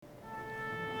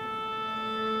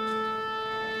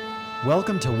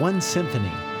Welcome to One Symphony,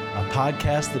 a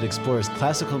podcast that explores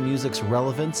classical music's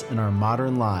relevance in our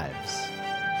modern lives.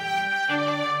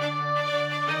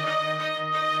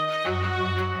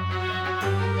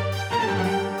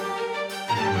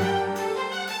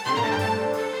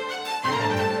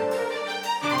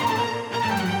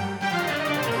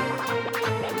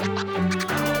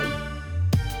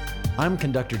 I'm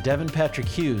conductor Devin Patrick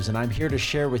Hughes, and I'm here to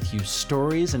share with you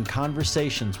stories and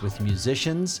conversations with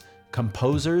musicians,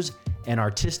 composers, and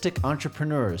artistic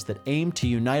entrepreneurs that aim to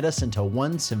unite us into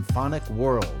one symphonic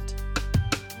world.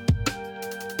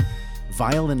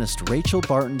 Violinist Rachel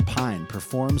Barton Pine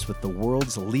performs with the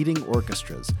world's leading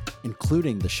orchestras,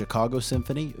 including the Chicago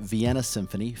Symphony, Vienna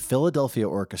Symphony, Philadelphia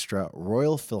Orchestra,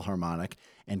 Royal Philharmonic,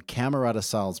 and Camerata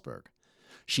Salzburg.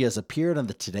 She has appeared on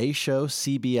The Today Show,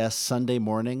 CBS Sunday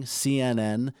Morning,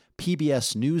 CNN,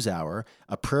 PBS NewsHour,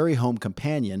 A Prairie Home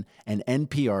Companion, and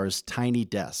NPR's Tiny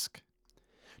Desk.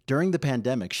 During the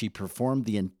pandemic, she performed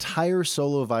the entire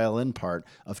solo violin part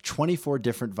of 24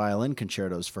 different violin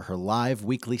concertos for her live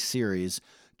weekly series,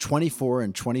 24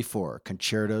 and 24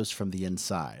 Concertos from the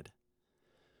Inside.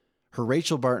 Her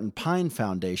Rachel Barton Pine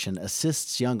Foundation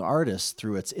assists young artists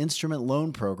through its instrument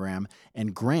loan program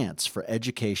and grants for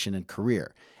education and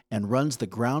career, and runs the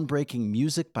groundbreaking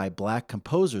Music by Black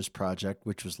Composers project,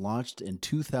 which was launched in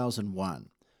 2001.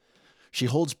 She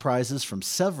holds prizes from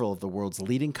several of the world's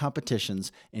leading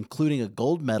competitions, including a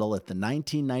gold medal at the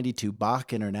 1992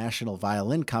 Bach International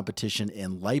Violin Competition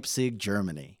in Leipzig,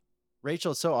 Germany.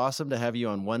 Rachel, it's so awesome to have you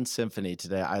on One Symphony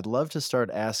today. I'd love to start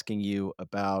asking you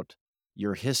about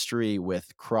your history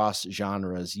with cross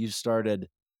genres. You started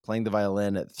playing the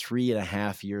violin at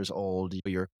 3.5 years old.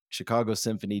 Your Chicago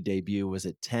Symphony debut was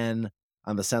at 10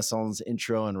 on the Saint-Saëns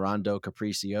intro and Rondo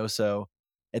Capriccioso.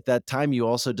 At that time, you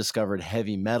also discovered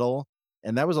heavy metal.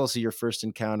 And that was also your first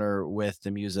encounter with the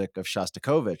music of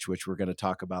Shostakovich, which we're going to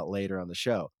talk about later on the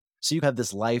show. So you have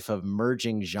this life of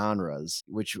merging genres,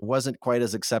 which wasn't quite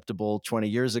as acceptable 20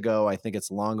 years ago. I think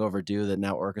it's long overdue that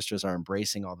now orchestras are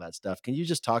embracing all that stuff. Can you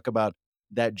just talk about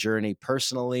that journey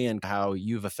personally and how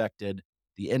you've affected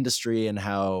the industry and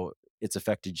how it's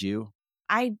affected you?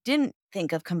 I didn't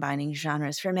think of combining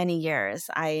genres for many years.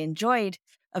 I enjoyed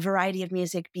a variety of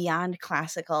music beyond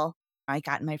classical. I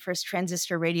got my first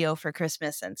transistor radio for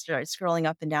Christmas and started scrolling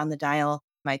up and down the dial.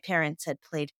 My parents had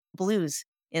played blues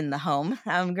in the home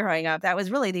growing up. That was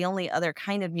really the only other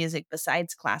kind of music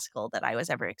besides classical that I was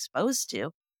ever exposed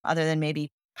to, other than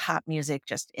maybe pop music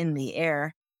just in the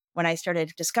air. When I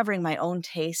started discovering my own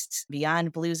tastes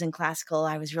beyond blues and classical,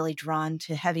 I was really drawn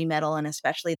to heavy metal and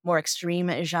especially more extreme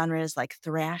genres like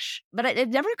thrash. But it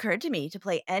never occurred to me to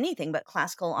play anything but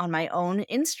classical on my own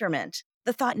instrument.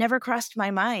 The thought never crossed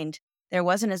my mind. There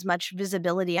wasn't as much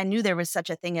visibility. I knew there was such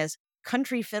a thing as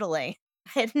country fiddling.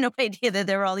 I had no idea that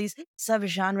there were all these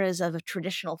subgenres of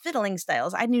traditional fiddling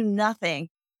styles. I knew nothing.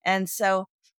 And so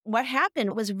what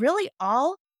happened was really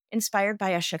all inspired by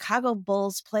a Chicago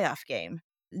Bulls playoff game.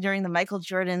 During the Michael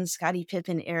Jordan, Scottie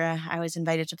Pippen era, I was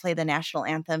invited to play the national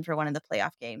anthem for one of the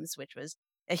playoff games, which was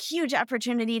a huge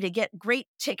opportunity to get great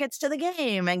tickets to the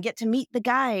game and get to meet the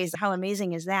guys. How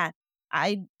amazing is that?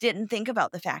 I didn't think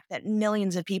about the fact that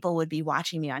millions of people would be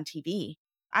watching me on TV.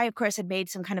 I, of course, had made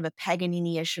some kind of a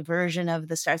Paganini-ish version of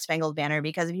the Star-Spangled Banner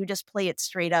because if you just play it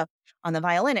straight up on the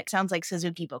violin, it sounds like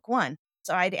Suzuki Book 1.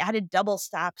 So I'd added double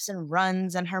stops and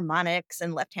runs and harmonics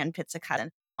and left-hand pizzicato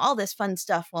and all this fun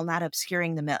stuff while not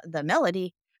obscuring the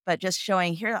melody, but just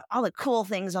showing here are all the cool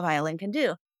things a violin can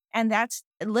do. And that's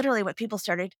literally what people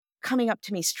started coming up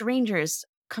to me, strangers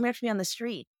coming up to me on the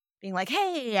street, being like,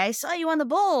 hey, I saw you on the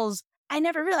Bulls. I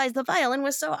never realized the violin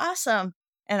was so awesome.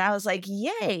 And I was like,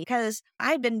 yay, because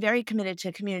I've been very committed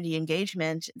to community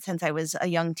engagement since I was a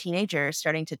young teenager,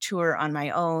 starting to tour on my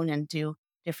own and do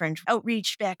different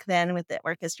outreach back then with the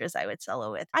orchestras I would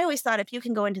solo with. I always thought if you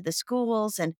can go into the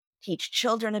schools and teach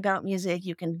children about music,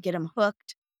 you can get them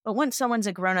hooked. But once someone's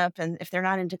a grown-up and if they're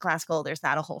not into classical, there's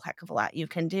not a whole heck of a lot you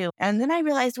can do. And then I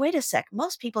realized, wait a sec,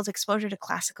 most people's exposure to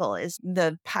classical is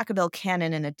the Pachelbel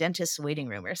canon in a dentist's waiting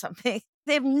room or something.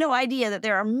 They have no idea that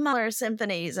there are Mahler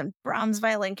symphonies and Brahms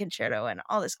violin concerto and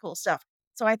all this cool stuff.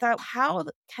 So I thought, how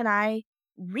can I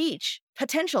reach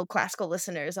potential classical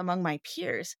listeners among my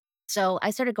peers? So I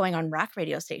started going on rock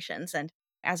radio stations. And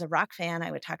as a rock fan,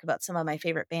 I would talk about some of my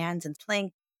favorite bands and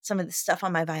playing some of the stuff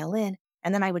on my violin.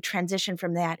 And then I would transition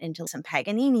from that into some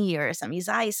Paganini or some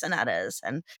Isai sonatas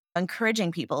and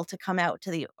encouraging people to come out to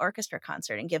the orchestra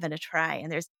concert and give it a try.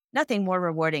 And there's nothing more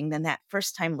rewarding than that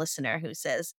first-time listener who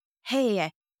says, hey,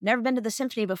 I've never been to the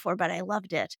symphony before, but I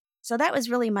loved it. So that was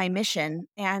really my mission.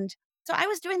 And so I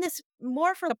was doing this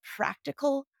more for a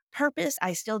practical purpose,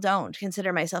 I still don't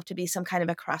consider myself to be some kind of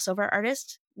a crossover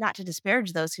artist. Not to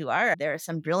disparage those who are. There are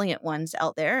some brilliant ones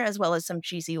out there, as well as some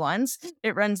cheesy ones.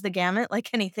 It runs the gamut like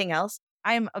anything else.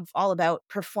 All about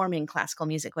performing classical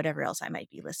music, whatever else I might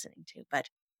be listening to, but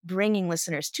bringing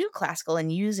listeners to classical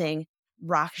and using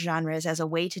rock genres as a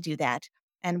way to do that.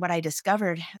 And what I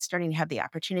discovered, starting to have the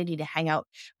opportunity to hang out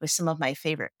with some of my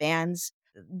favorite bands,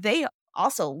 they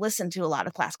also listen to a lot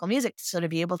of classical music. So to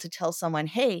be able to tell someone,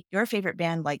 hey, your favorite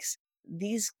band likes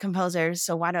these composers,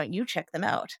 so why don't you check them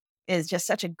out? Is just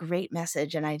such a great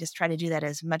message. And I just try to do that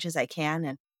as much as I can.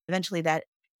 And eventually that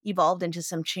evolved into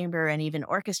some chamber and even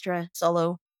orchestra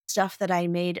solo stuff that I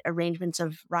made arrangements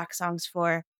of rock songs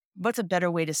for. What's a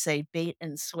better way to say bait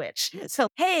and switch? So,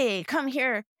 hey, come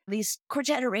here, these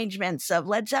quartet arrangements of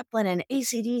Led Zeppelin and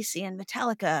AC/DC and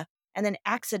Metallica, and then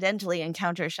accidentally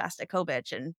encounter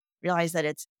Shostakovich and realize that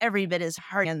it's every bit as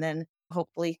hard, and then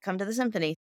hopefully come to the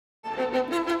symphony.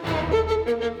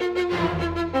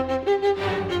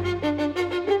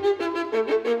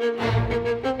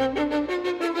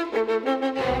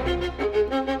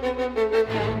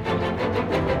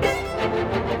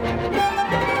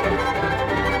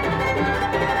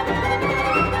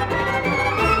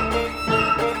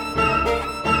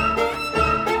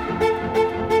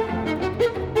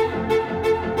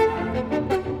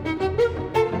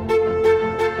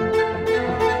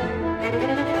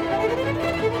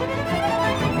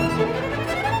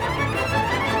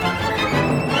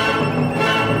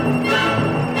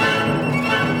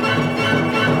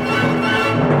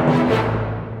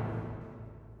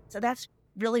 So that's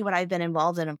really what I've been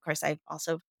involved in. Of course, I've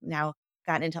also now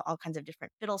gotten into all kinds of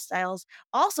different fiddle styles,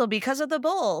 also because of the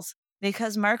Bulls,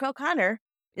 because Mark O'Connor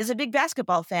is a big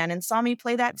basketball fan and saw me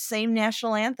play that same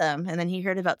national anthem. And then he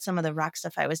heard about some of the rock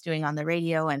stuff I was doing on the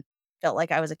radio and felt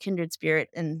like I was a kindred spirit.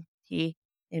 And he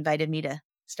invited me to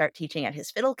start teaching at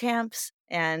his fiddle camps.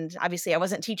 And obviously, I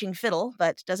wasn't teaching fiddle,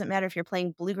 but it doesn't matter if you're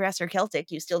playing bluegrass or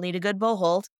Celtic, you still need a good bow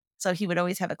hold. So he would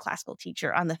always have a classical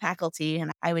teacher on the faculty,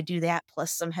 and I would do that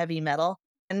plus some heavy metal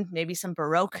and maybe some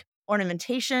Baroque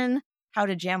ornamentation, how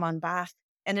to jam on Bach.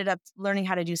 Ended up learning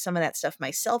how to do some of that stuff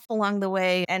myself along the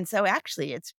way. And so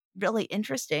actually, it's really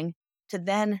interesting to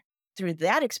then, through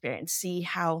that experience, see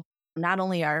how not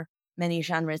only are many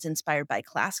genres inspired by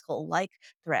classical, like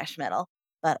thrash metal,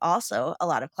 but also a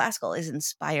lot of classical is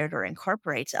inspired or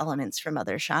incorporates elements from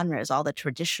other genres, all the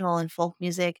traditional and folk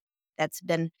music that's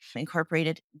been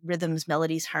incorporated rhythms,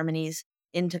 melodies, harmonies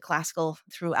into classical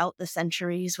throughout the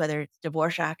centuries, whether it's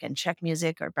Dvorak and Czech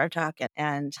music or Bartok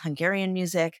and Hungarian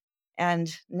music.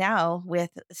 And now with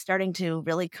starting to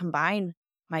really combine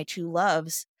my two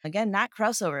loves, again, not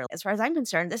crossover. As far as I'm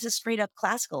concerned, this is straight up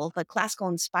classical, but classical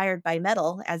inspired by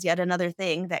metal as yet another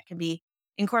thing that can be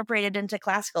incorporated into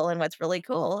classical. And what's really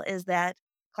cool is that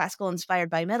classical inspired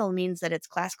by metal means that it's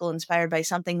classical inspired by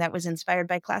something that was inspired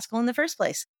by classical in the first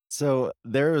place. So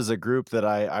there was a group that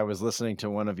I was listening to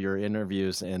one of your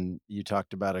interviews, and you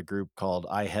talked about a group called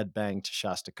I Headbanged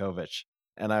Shostakovich.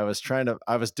 And I was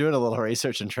doing a little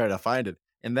research and trying to find it.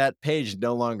 And that page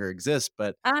no longer exists,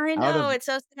 but I out know, of, it's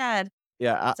so sad.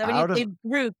 yeah, So when you out say of,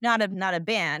 group, not a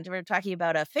band, we're talking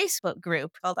about a Facebook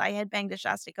group called I Had Banged a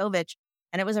Shostakovich,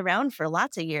 and it was around for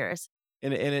lots of years.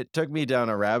 and it took me down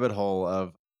a rabbit hole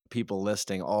of people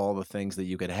listing all the things that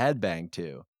you could headbang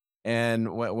to.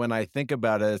 And when I think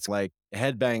about it, it's like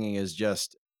headbanging is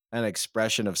just an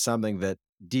expression of something that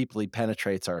deeply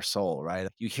penetrates our soul, right?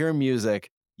 You hear music,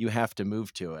 you have to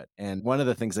move to it. And one of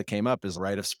the things that came up is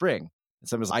Rite of Spring. And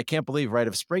someone was, I can't believe Rite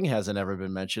of Spring hasn't ever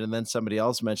been mentioned. And then somebody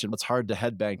else mentioned it's hard to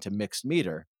headbang to mixed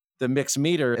meter. The mixed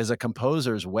meter is a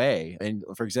composer's way. And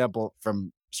for example,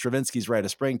 from Stravinsky's Rite of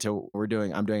Spring to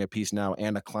I'm doing a piece now,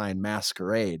 Anna Klein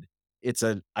Masquerade. It's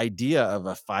an idea of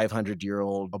a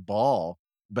 500-year-old ball.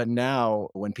 But now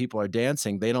when people are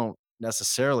dancing, they don't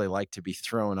necessarily like to be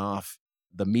thrown off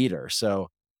the meter. So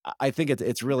I think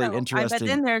it's really No, but interesting.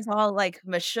 then there's all like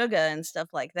Meshuggah and stuff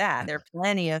like that. There are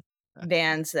plenty of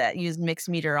bands that use mixed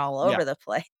meter all Yeah. over the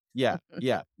place. Yeah,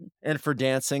 yeah. And for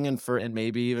dancing and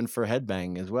maybe even for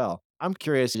headbanging as well. I'm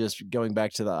curious, just going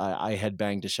back to the I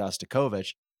headbanged to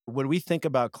Shostakovich. When we think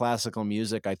about classical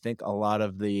music, I think a lot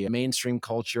of the mainstream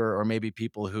culture, or maybe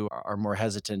people who are more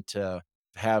hesitant to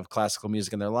have classical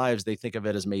music in their lives, they think of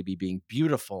it as maybe being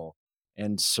beautiful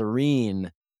and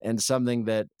serene and something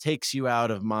that takes you out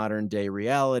of modern day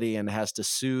reality and has to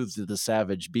soothe the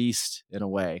savage beast in a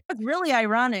way. It's really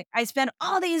ironic. I spent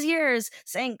all these years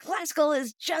saying classical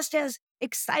is just as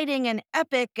exciting and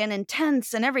epic and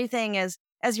intense and everything as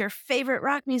your favorite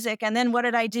rock music. And then what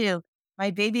did I do? my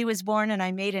baby was born and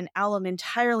I made an album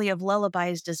entirely of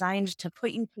lullabies designed to put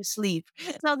you to sleep.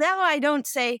 So now I don't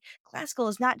say classical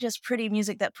is not just pretty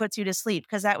music that puts you to sleep,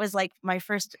 because that was like my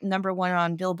first number one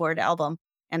on Billboard album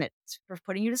and it's for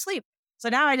putting you to sleep. So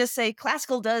now I just say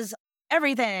classical does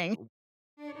everything.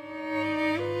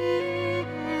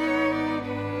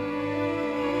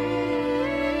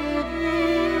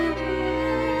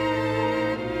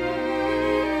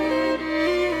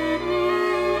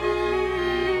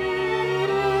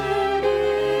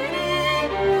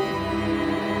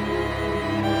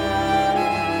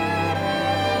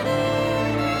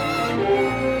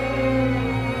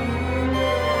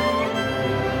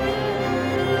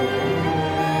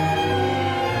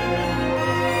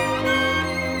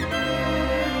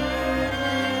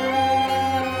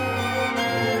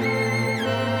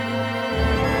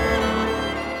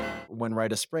 When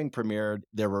Rite of Spring premiered,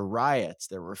 there were riots,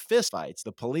 there were fistfights,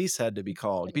 the police had to be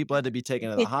called, people had to be taken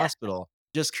to the Yeah. hospital.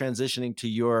 Just transitioning to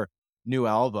your new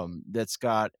album that's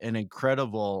got an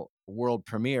incredible world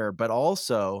premiere, but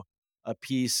also a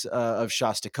piece of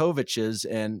Shostakovich's.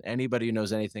 And anybody who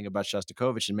knows anything about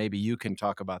Shostakovich, and maybe you can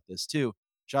talk about this too,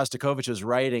 Shostakovich was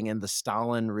writing in the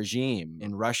Stalin regime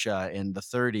in Russia in the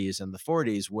 30s and the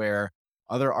 40s, where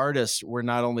other artists were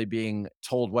not only being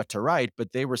told what to write,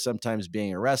 but they were sometimes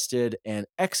being arrested and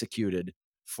executed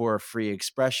for free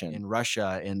expression. In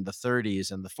Russia in the 30s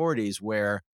and the 40s,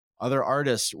 where other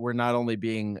artists were not only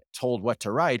being told what to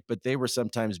write, but they were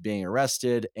sometimes being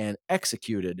arrested and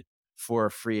executed for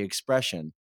free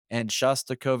expression. And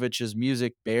Shostakovich's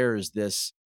music bears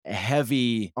this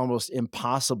heavy, almost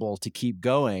impossible to keep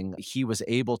going. He was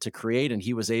able to create and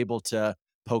he was able to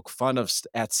poke fun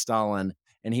at Stalin,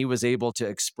 and he was able to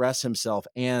express himself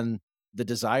and the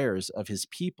desires of his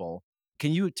people.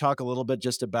 Can you talk a little bit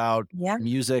just about Yeah.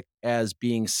 music as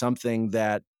being something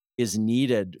that is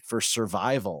needed for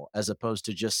survival as opposed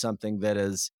to just something that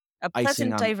is A icing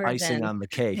pleasant on icing diversion. on the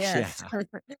cake? Yeah. Yes.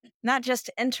 Not just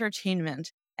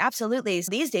entertainment. Absolutely.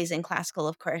 These days in classical,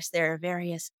 of course, there are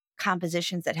various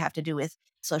compositions that have to do with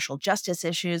social justice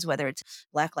issues, whether it's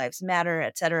Black Lives Matter,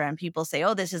 et cetera. And people say,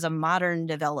 oh, this is a modern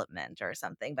development or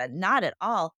something, but not at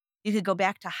all. You could go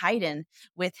back to Haydn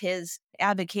with his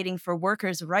advocating for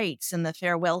workers' rights in the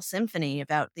Farewell Symphony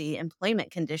about the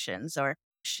employment conditions, or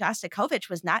Shostakovich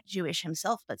was not Jewish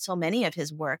himself, but so many of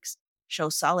his works show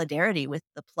solidarity with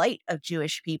the plight of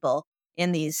Jewish people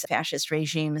in these fascist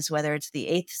regimes, whether it's the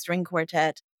Eighth String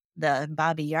Quartet, the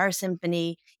Babi Yar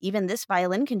Symphony, even this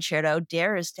violin concerto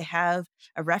dares to have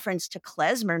a reference to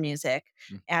klezmer music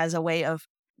Mm. as a way of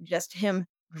just him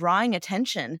drawing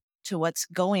attention to what's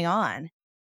going on.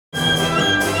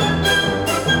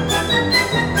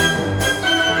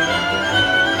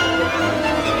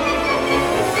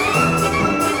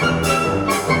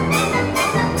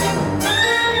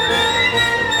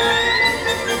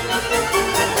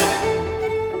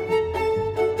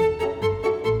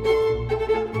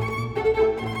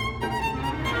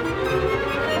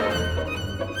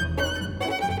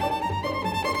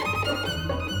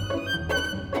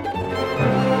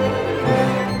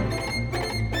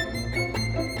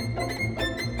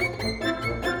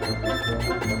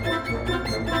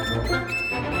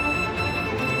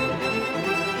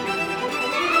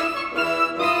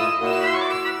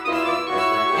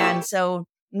 And so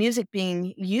music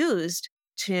being used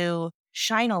to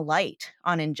shine a light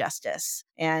on injustice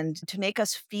and to make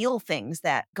us feel things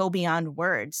that go beyond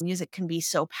words. Music can be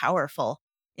so powerful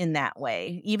in that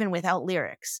way, even without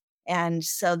lyrics. And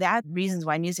so that reasons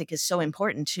why music is so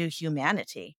important to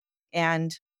humanity.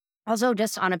 And also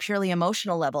just on a purely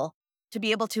emotional level, to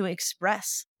be able to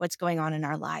express what's going on in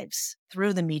our lives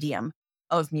through the medium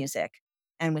of music.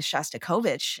 And with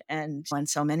Shostakovich and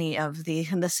so many of the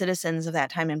citizens of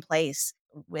that time and place,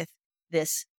 with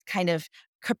this kind of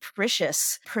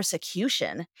capricious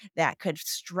persecution that could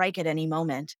strike at any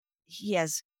moment. He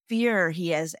has fear, he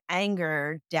has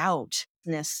anger,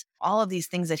 doubtness, all of these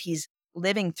things that he's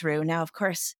living through. Now, of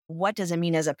course, what does it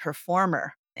mean as a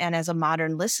performer? And as a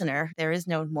modern listener, there is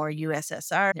no more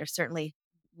USSR. There's certainly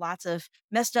lots of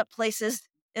messed up places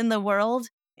in the world,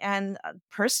 and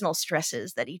personal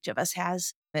stresses that each of us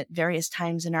has at various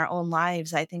times in our own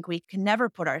lives. I think we can never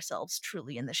put ourselves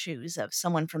truly in the shoes of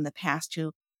someone from the past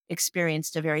who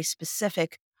experienced a very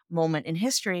specific moment in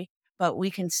history, but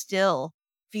we can still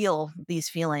feel these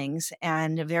feelings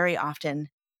and very often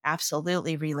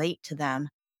absolutely relate to them.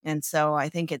 And so I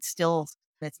think it's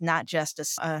not just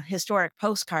a historic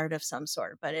postcard of some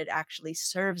sort, but it actually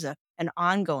serves an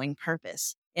ongoing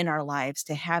purpose in our lives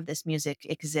to have this music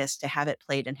exist, to have it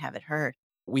played and have it heard.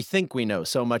 We think we know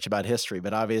so much about history,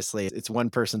 but obviously it's one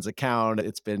person's account,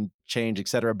 it's been changed, et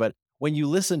cetera. But when you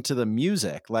listen to the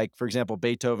music, like, for example,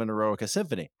 Beethoven Eroica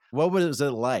Symphony, what was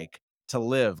it like to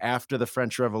live after the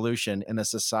French Revolution in a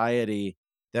society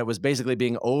that was basically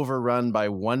being overrun by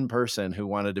one person who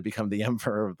wanted to become the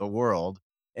emperor of the world?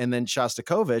 And then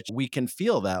Shostakovich, we can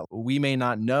feel that. We may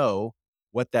not know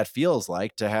what that feels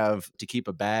like to have to keep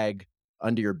a bag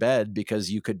under your bed because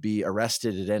you could be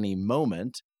arrested at any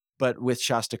moment. But with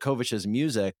Shostakovich's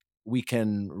music, we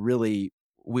can really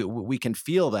we can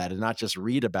feel that and not just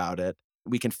read about it.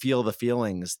 We can feel the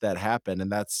feelings that happen.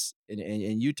 And that's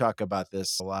and you talk about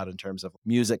this a lot in terms of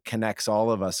music connects all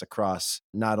of us across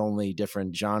not only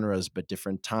different genres, but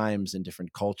different times and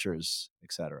different cultures,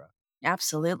 etc.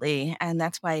 Absolutely. And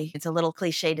that's why it's a little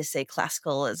cliche to say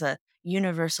classical is a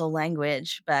universal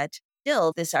language, but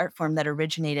still, this art form that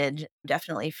originated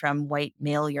definitely from white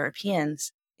male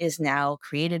Europeans is now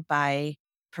created by,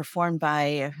 performed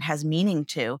by, has meaning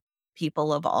to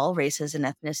people of all races and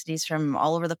ethnicities from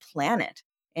all over the planet.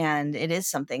 And it is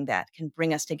something that can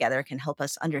bring us together, can help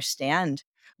us understand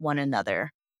one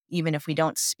another, even if we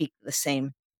don't speak the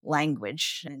same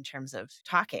language in terms of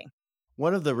talking.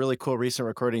 One of the really cool recent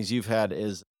recordings you've had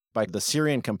is by the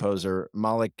Syrian composer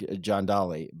Malik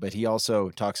Jandali, but he also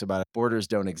talks about borders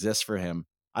don't exist for him.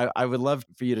 I would love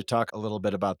for you to talk a little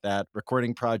bit about that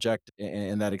recording project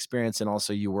and that experience. And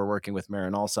also, you were working with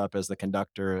Marin Alsop as the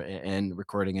conductor and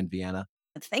recording in Vienna.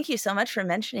 Thank you so much for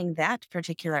mentioning that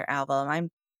particular album.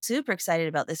 I'm super excited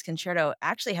about this concerto.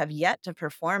 Actually, have yet to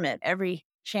perform it. Every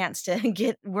chance to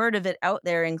get word of it out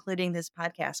there, including this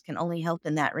podcast, can only help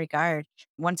in that regard.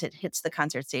 Once it hits the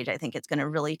concert stage, I think it's going to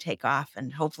really take off,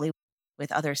 and hopefully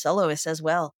with other soloists as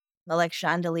well. Malik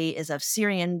Jandali is of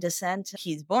Syrian descent.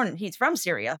 He's from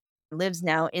Syria, lives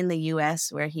now in the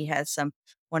US, where he has some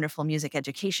wonderful music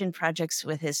education projects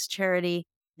with his charity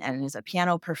and is a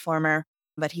piano performer.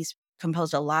 But he's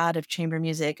composed a lot of chamber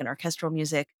music and orchestral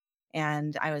music.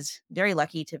 And I was very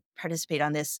lucky to participate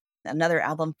on this, another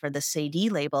album for the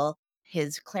Cedille label,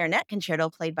 his clarinet concerto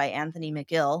played by Anthony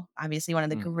McGill, obviously one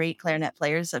of the great clarinet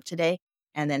players of today,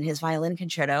 and then his violin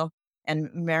concerto.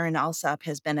 And Marin Alsop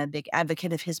has been a big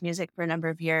advocate of his music for a number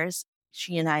of years.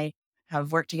 She and I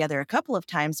have worked together a couple of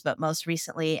times, but most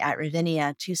recently at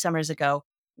Ravinia 2 summers ago,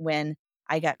 when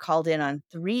I got called in on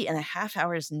 3.5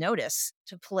 hours notice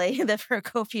to play the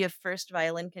Prokofiev first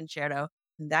violin concerto.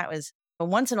 That was a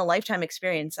once in a lifetime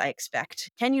experience, I expect.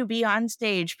 Can you be on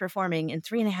stage performing in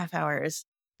 3.5 hours?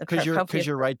 Because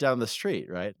you're right down the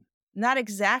street, right? Not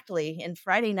exactly. In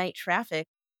Friday night traffic,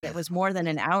 it was more than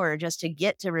an hour just to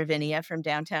get to Ravinia from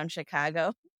downtown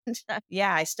Chicago.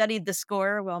 Yeah, I studied the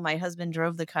score while my husband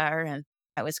drove the car, and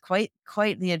that was quite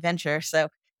the adventure. So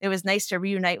it was nice to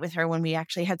reunite with her when we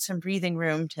actually had some breathing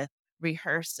room to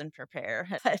rehearse and prepare.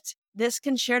 But this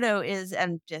concerto is,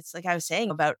 and just like I was saying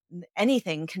about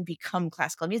anything can become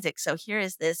classical music. So here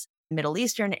is this Middle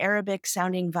Eastern Arabic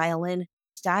sounding violin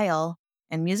style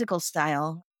and musical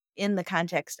style in the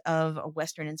context of a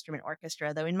Western instrument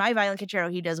orchestra. Though in my violin concerto,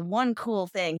 he does one cool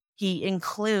thing. He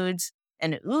includes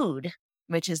an oud,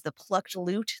 which is the plucked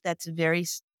lute that's very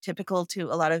typical to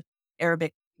a lot of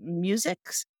Arabic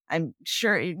musics. I'm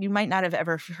sure you might not have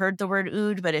ever heard the word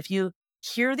oud, but if you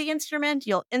hear the instrument,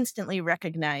 you'll instantly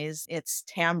recognize its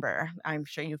timbre. I'm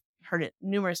sure you've heard it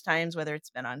numerous times, whether it's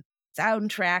been on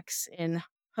soundtracks in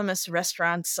hummus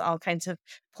restaurants, all kinds of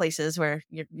places where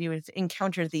you would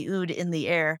encounter the oud in the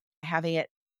air. Having it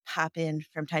pop in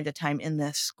from time to time in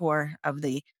the score of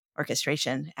the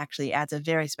orchestration actually adds a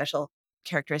very special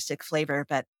characteristic flavor.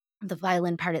 But the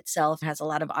violin part itself has a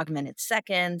lot of augmented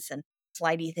seconds and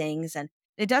slidey things. And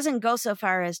it doesn't go so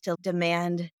far as to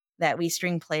demand that we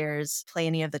string players play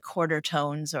any of the quarter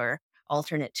tones or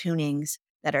alternate tunings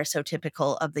that are so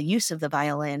typical of the use of the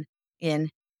violin in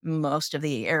most of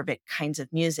the Arabic kinds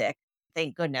of music.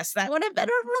 Thank goodness. That would have been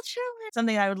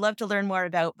something I would love to learn more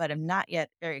about, but I'm not yet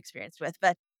very experienced with.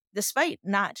 But despite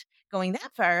not going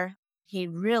that far, he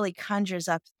really conjures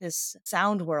up this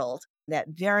sound world that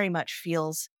very much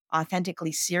feels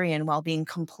authentically Syrian while being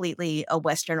completely a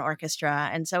Western orchestra.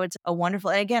 And so it's a wonderful,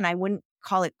 and again, I wouldn't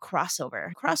call it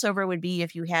crossover. Crossover would be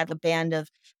if you had a band of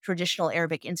traditional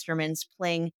Arabic instruments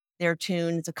playing their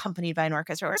tunes accompanied by an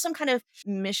orchestra or some kind of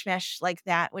mishmash like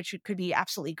that, which could be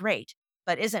absolutely great,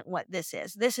 but isn't what this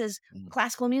is. This is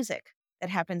classical music that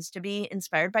happens to be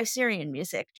inspired by Syrian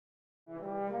music.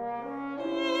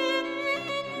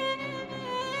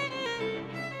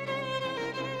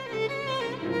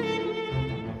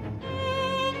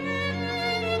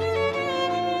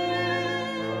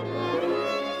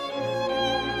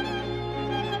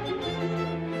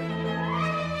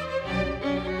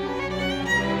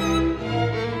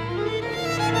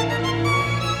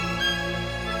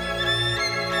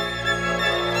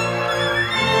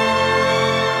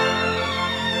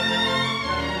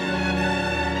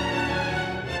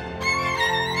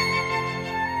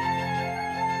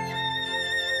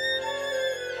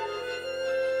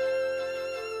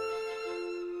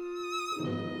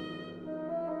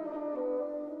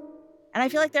 And I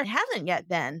feel like there hasn't yet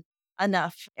been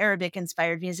enough Arabic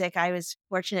inspired music. I was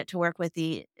fortunate to work with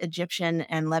the Egyptian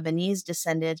and Lebanese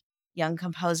descended young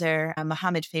composer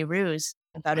Mohammed Fayrouz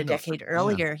about I a know. decade Yeah.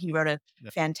 earlier. He wrote a Yeah.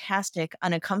 fantastic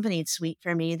unaccompanied suite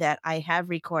for me that I have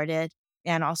recorded,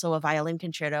 and also a violin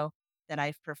concerto that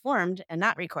I've performed and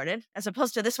not recorded, as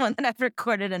opposed to this one that I've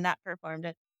recorded and not performed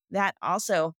it. That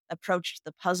also approached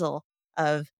the puzzle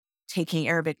of taking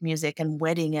Arabic music and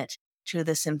wedding it to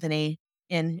the symphony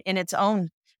in its own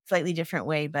slightly different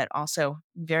way, but also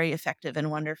very effective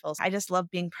and wonderful. I just love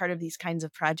being part of these kinds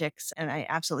of projects, and I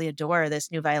absolutely adore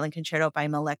this new violin concerto by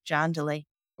Malik Jandali.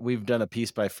 We've done a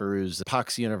piece by Farouz,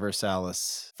 Pax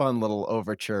Universalis, fun little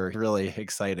overture, really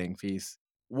exciting piece.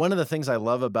 One of the things I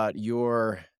love about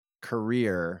your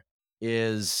career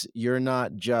is you're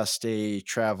not just a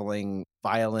traveling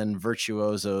violin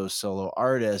virtuoso solo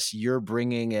artist, you're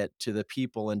bringing it to the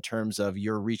people in terms of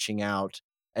you're reaching out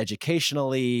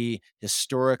educationally,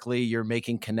 historically, you're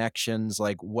making connections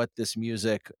like what this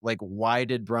music, like why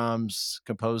did Brahms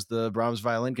compose the Brahms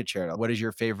violin concerto? What is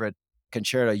your favorite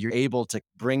concerto? You're able to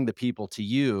bring the people to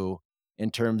you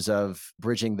in terms of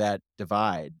bridging that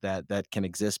divide that can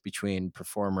exist between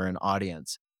performer and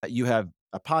audience. You have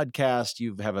a podcast,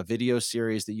 you have a video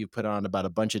series that you put on about a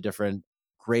bunch of different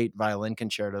great violin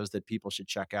concertos that people should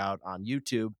check out on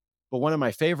YouTube. But one of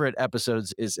my favorite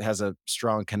episodes is has a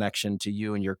strong connection to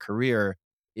you and your career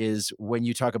is when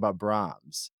you talk about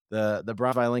Brahms. The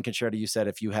Brahms violin concerto, you said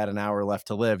if you had an hour left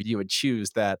to live, you would choose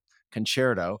that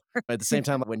concerto. But at the same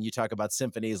time, when you talk about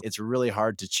symphonies, it's really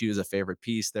hard to choose a favorite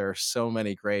piece. There are so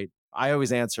many great. I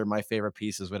always answer my favorite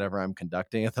piece is whatever I'm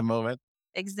conducting at the moment.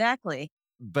 Exactly.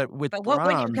 But with But what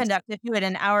would you Brahms, conduct if you had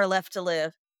an hour left to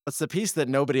live? it's the piece that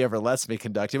nobody ever lets me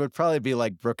conduct. It would probably be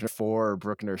like Bruckner 4 or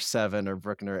Bruckner 7 or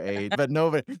Bruckner 8. But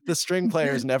nobody, the string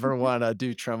players never want to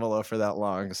do tremolo for that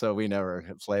long. So we never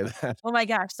play that. Oh my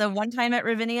gosh. So one time at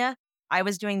Ravinia, I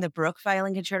was doing the Bruch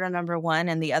Violin Concerto number one,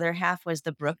 and the other half was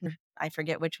the Bruckner, I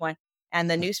forget which one. And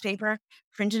the newspaper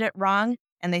printed it wrong,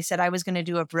 and they said I was going to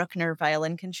do a Bruckner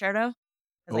Violin Concerto.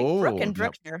 I was like, Bruck Oh, and no.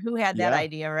 Bruckner, who had that Yeah.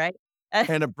 idea, right?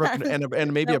 And a Bruckner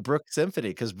and maybe So a Bruck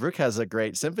symphony because Bruck has a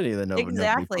great symphony that nobody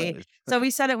exactly. plays. So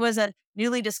we said it was a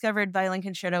newly discovered violin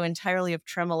concerto entirely of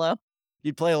tremolo.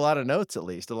 You'd play a lot of notes at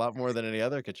least, a lot more than any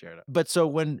other concerto. But so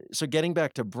getting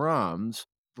back to Brahms,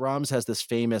 Brahms has this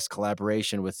famous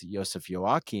collaboration with Joseph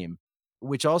Joachim,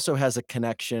 which also has a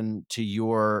connection to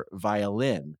your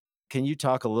violin. Can you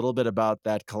talk a little bit about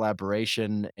that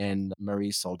collaboration and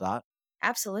Marie Soldat?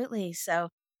 Absolutely. So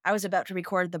I was about to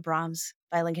record the Brahms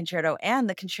violin concerto and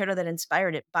the concerto that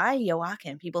inspired it by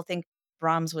Joachim. People think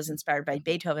Brahms was inspired by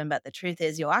Beethoven, but the truth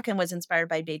is Joachim was inspired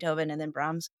by Beethoven and then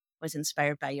Brahms was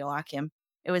inspired by Joachim.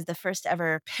 It was the first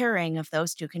ever pairing of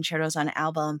those two concertos on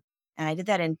album. And I did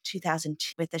that in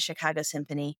 2002 with the Chicago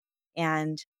Symphony.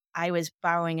 And I was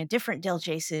borrowing a different Del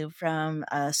Jesu from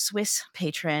a Swiss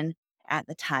patron at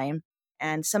the time.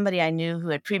 And somebody I knew who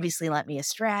had previously lent me a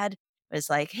Strad was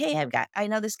like, "Hey, I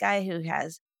know this guy who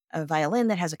has a violin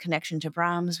that has a connection to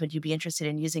Brahms. Would you be interested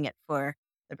in using it for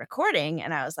the recording?"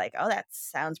 And I was like, "Oh, that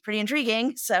sounds pretty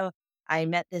intriguing." So I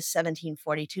met this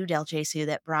 1742 Del Jesu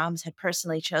that Brahms had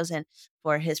personally chosen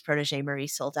for his protege Marie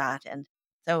Soldat. And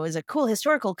so it was a cool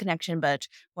historical connection, but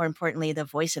more importantly, the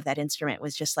voice of that instrument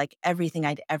was just like everything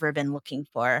I'd ever been looking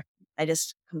for. I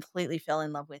just completely fell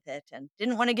in love with it and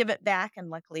didn't want to give it back. And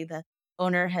luckily, the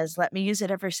owner has let me use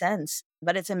it ever since.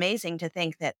 But it's amazing to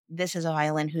think that this is a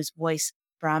violin whose voice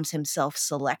Brahms himself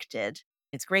selected.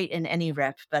 It's great in any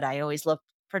rep, but I always love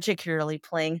particularly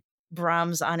playing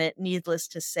Brahms on it, needless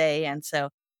to say. And so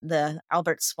the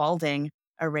Albert Spalding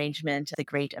arrangement, the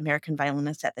great American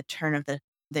violinist at the turn of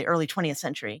the early 20th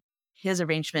century, his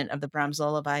arrangement of the Brahms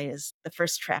lullaby is the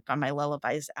first track on my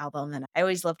lullabies album. And I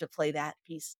always love to play that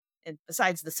piece, and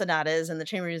besides the sonatas and the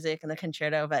chamber music and the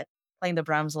concerto, but playing the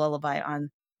Brahms lullaby on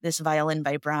this violin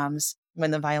by Brahms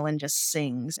when the violin just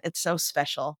sings. It's so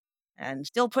special and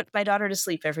still put my daughter to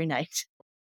sleep every night.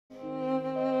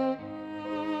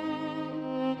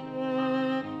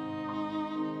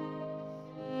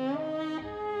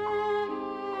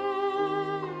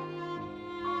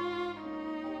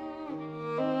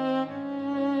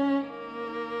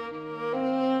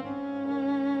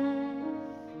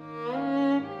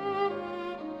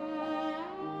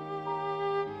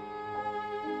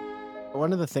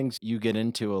 One of the things you get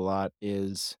into a lot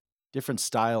is different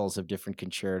styles of different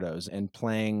concertos and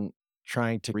playing,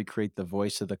 trying to recreate the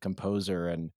voice of the composer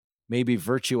and maybe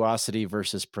virtuosity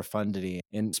versus profundity.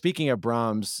 And speaking of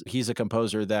Brahms, he's a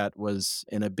composer that was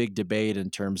in a big debate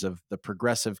in terms of the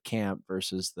progressive camp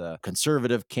versus the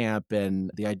conservative camp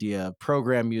and the idea of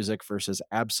program music versus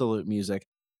absolute music.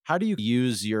 How do you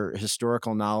use your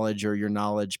historical knowledge or your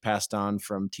knowledge passed on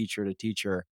from teacher to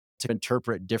teacher to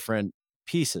interpret different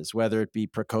pieces, whether it be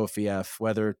Prokofiev,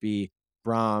 whether it be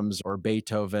Brahms or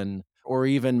Beethoven, or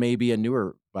even maybe a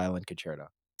newer violin concerto?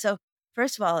 So,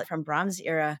 first of all, from Brahms'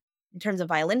 era, in terms of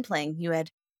violin playing, you had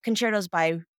concertos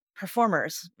by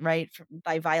performers, right?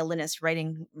 By violinists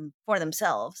writing for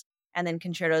themselves, and then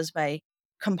concertos by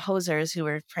composers who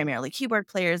were primarily keyboard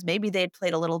players. Maybe they'd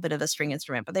played a little bit of a string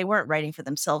instrument, but they weren't writing for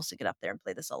themselves to get up there and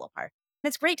play the solo part. And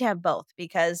it's great to have both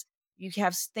because you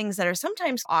have things that are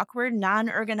sometimes awkward, non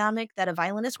ergonomic that a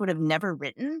violinist would have never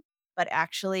written, but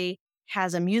actually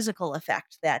has a musical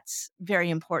effect that's very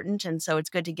important. And so it's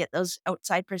good to get those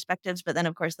outside perspectives. But then,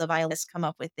 of course, the violinists come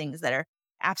up with things that are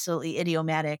absolutely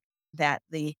idiomatic that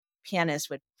the pianist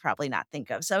would probably not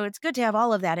think of. So it's good to have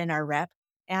all of that in our rep.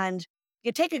 And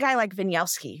you take a guy like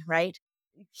Wieniawski, right?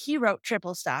 He wrote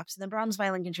triple stops. In the Brahms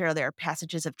Violin Concerto, there are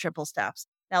passages of triple stops.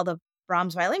 Now, the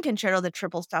Brahms Violin Concerto, the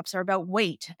triple stops are about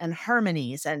weight and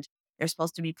harmonies, and they're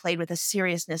supposed to be played with a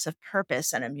seriousness of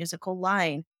purpose and a musical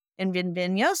line. In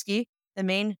Wieniawski, the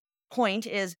main point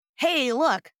is, hey,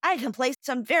 look, I can play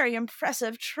some very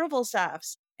impressive triple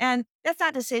stops. And that's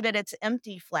not to say that it's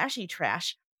empty, flashy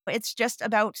trash. It's just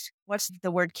about what's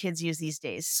the word kids use these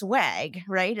days? Swag,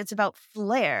 right? It's about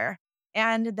flair.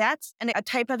 And that's a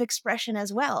type of expression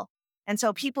as well. And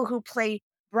so people who play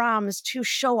Brahms too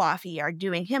show offy are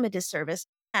doing him a disservice.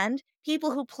 And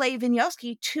people who play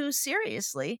Wieniawski too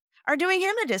seriously are doing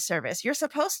him a disservice. You're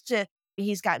supposed to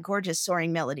He's got gorgeous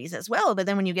soaring melodies as well. But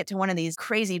then when you get to one of these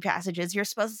crazy passages, you're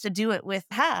supposed to do it with,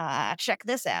 check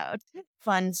this out,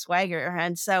 fun swagger.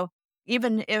 And so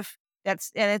even if and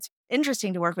it's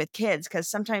interesting to work with kids because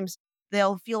sometimes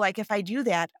they'll feel like if I do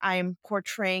that, I'm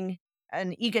portraying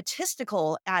an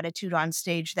egotistical attitude on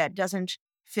stage that doesn't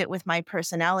fit with my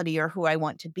personality or who I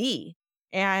want to be.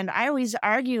 And I always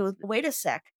argue, wait a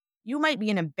sec. You might be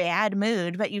in a bad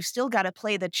mood, but you've still got to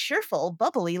play the cheerful,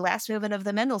 bubbly last movement of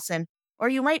the Mendelssohn. Or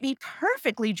you might be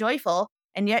perfectly joyful,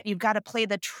 and yet you've got to play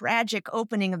the tragic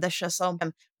opening of the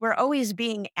Shostakovich. We're always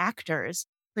being actors.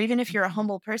 Or even if you're a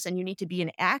humble person, you need to be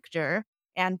an actor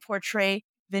and portray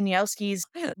Wieniawski's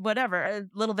whatever, a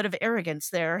little bit of arrogance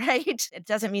there, right? It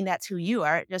doesn't mean that's who you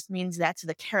are. It just means that's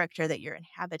the character that you're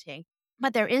inhabiting.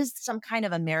 But there is some kind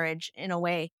of a marriage in a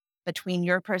way between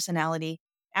your personality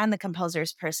and the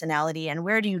composer's personality. And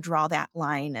where do you draw that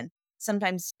line? And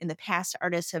sometimes in the past,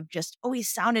 artists have just always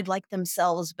sounded like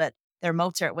themselves, but their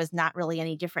Mozart was not really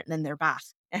any different than their Bach.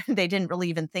 And they didn't really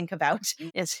even think about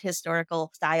his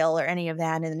historical style or any of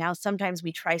that. And now sometimes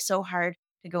we try so hard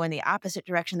to go in the opposite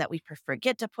direction that we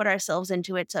forget to put ourselves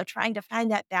into it. So trying to find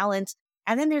that balance.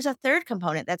 And then there's a third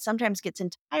component that sometimes gets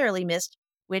entirely missed,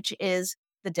 which is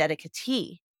the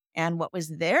dedicatee and what was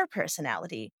their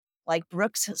personality, like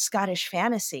Bruch's Scottish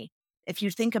Fantasy. If you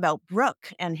think about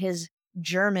Bruch and his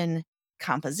German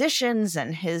compositions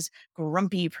and his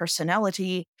grumpy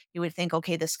personality, you would think,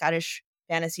 okay, the Scottish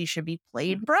Fantasy should be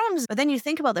played Brahms. But then you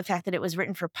think about the fact that it was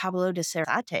written for Pablo de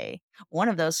Sarasate, one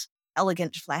of those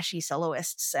elegant, flashy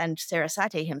soloists, and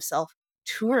Sarasate himself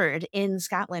toured in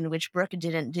Scotland, which Bruch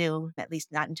didn't do, at least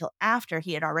not until after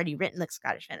he had already written the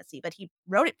Scottish Fantasy. But he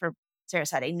wrote it for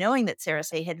Sarasate, knowing that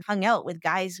Sarasate had hung out with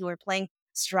guys who were playing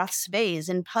strathspeys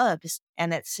in pubs,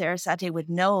 and that Sarasate would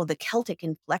know the Celtic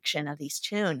inflection of these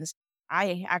tunes.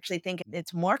 I actually think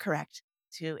it's more correct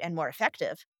and more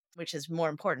effective, which is more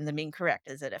important than being correct.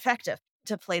 Is it effective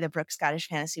to play the Bruch Scottish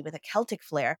Fantasy with a Celtic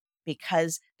flair?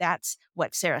 Because that's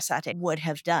what Sarasate would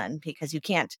have done, because you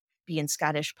can't be in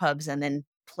Scottish pubs and then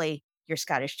play your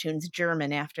Scottish tunes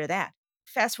German after that.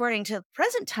 Fast forwarding to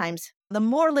present times, the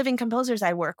more living composers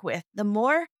I work with, the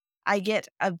more I get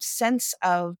a sense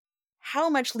of how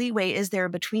much leeway is there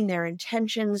between their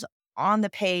intentions on the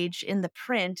page in the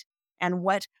print and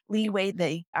what leeway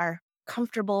they are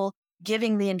comfortable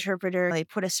giving the interpreter. They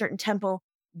put a certain tempo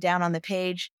down on the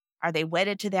page. Are they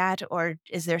wedded to that, or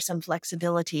is there some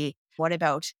flexibility? What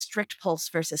about strict pulse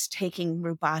versus taking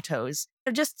rubatos?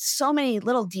 There are just so many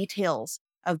little details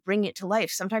of bringing it to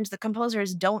life. Sometimes the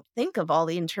composers don't think of all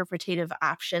the interpretative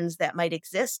options that might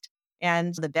exist.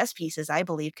 And the best pieces, I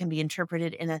believe, can be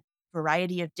interpreted in a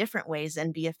variety of different ways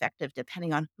and be effective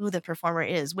depending on who the performer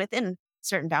is, within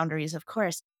certain boundaries, of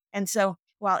course. And so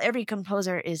while every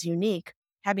composer is unique,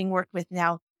 having worked with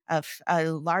now a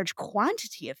large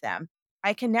quantity of them,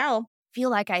 I can now feel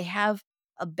like I have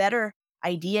a better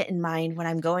idea in mind when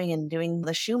I'm going and doing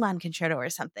the Schumann concerto or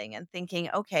something and thinking,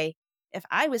 okay, if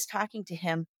I was talking to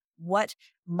him, what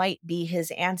might be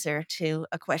his answer to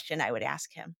a question I would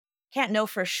ask him? Can't know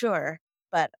for sure,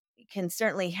 but can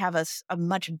certainly have a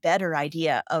much better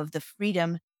idea of the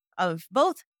freedom of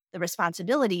both the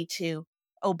responsibility to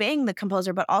obeying the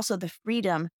composer, but also the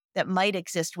freedom that might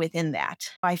exist within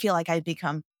that. I feel like I've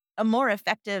become a more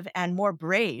effective and more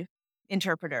brave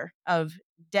interpreter of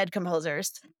dead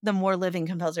composers, the more living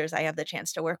composers I have the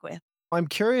chance to work with. I'm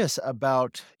curious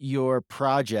about your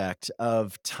project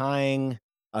of tying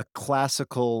a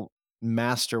classical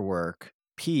masterwork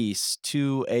piece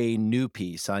to a new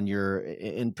piece on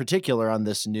in particular, on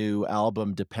this new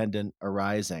album, Dependent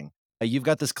Arising. You've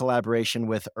got this collaboration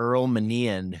with Earl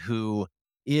Maneein, who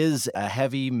is a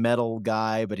heavy metal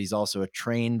guy, but he's also a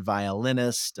trained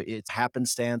violinist. It's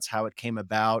happenstance how it came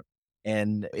about.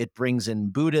 And it brings in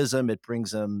Buddhism, it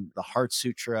brings in the Heart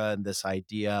Sutra and this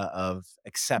idea of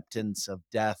acceptance of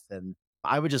death. And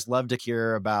I would just love to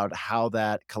hear about how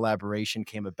that collaboration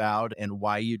came about and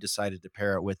why you decided to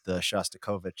pair it with the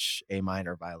Shostakovich A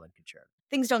minor violin concerto.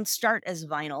 Things don't start as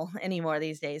vinyl anymore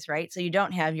these days, right? So you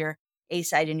don't have your A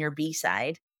side and your B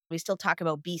side. We still talk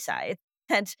about B side.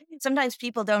 And sometimes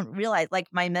people don't realize, like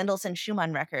my Mendelssohn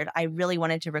Schumann record, I really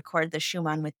wanted to record the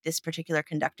Schumann with this particular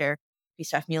conductor,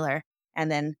 Gustav Mueller. And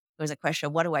then there was a question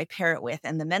of what do I pair it with?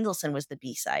 And the Mendelssohn was the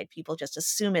B side. People just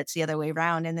assume it's the other way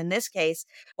around. And in this case,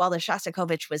 while the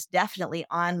Shostakovich was definitely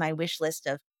on my wish list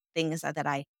of things that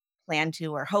I plan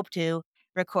to or hope to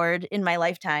record in my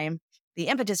lifetime, the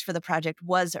impetus for the project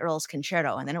was Earl's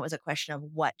concerto. And then it was a question of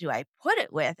what do I put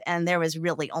it with? And there was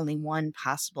really only one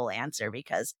possible answer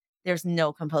because there's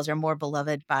no composer more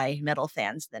beloved by metal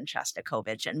fans than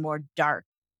Shostakovich and more dark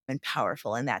and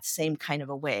powerful in that same kind of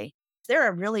a way. There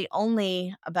are really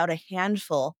only about a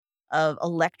handful of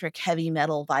electric heavy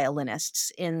metal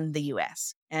violinists in the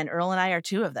US, and Earl and I are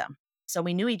two of them. So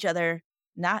we knew each other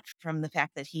not from the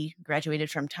fact that he graduated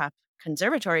from top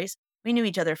conservatories, we knew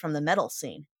each other from the metal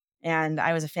scene. And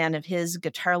I was a fan of his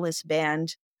guitarless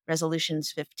band,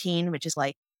 Resolutions 15, which is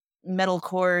like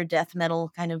metalcore, death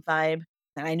metal kind of vibe.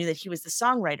 And I knew that he was the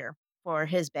songwriter for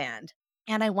his band.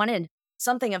 And I wanted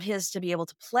something of his to be able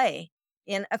to play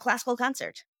in a classical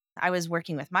concert. I was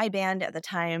working with my band at the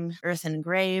time, Earth and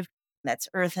Grave. That's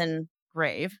Earth and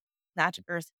Grave, not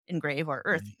Earth and Grave or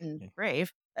Earth and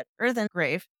Grave, but Earth and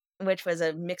Grave, which was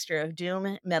a mixture of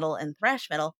doom metal and thrash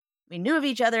metal. We knew of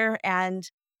each other, and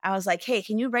I was like, hey,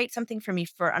 can you write something for me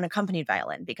for unaccompanied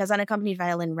violin? Because unaccompanied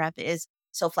violin rep is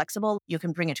so flexible. You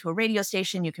can bring it to a radio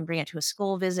station. You can bring it to a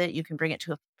school visit. You can bring it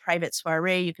to a private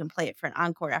soiree. You can play it for an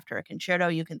encore after a concerto.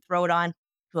 You can throw it on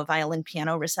to a violin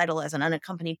piano recital as an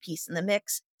unaccompanied piece in the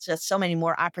mix. So just so many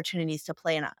more opportunities to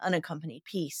play an unaccompanied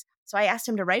piece. So I asked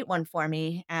him to write one for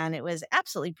me, and it was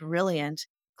absolutely brilliant.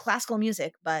 Classical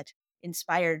music, but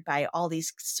inspired by all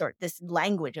this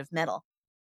language of metal.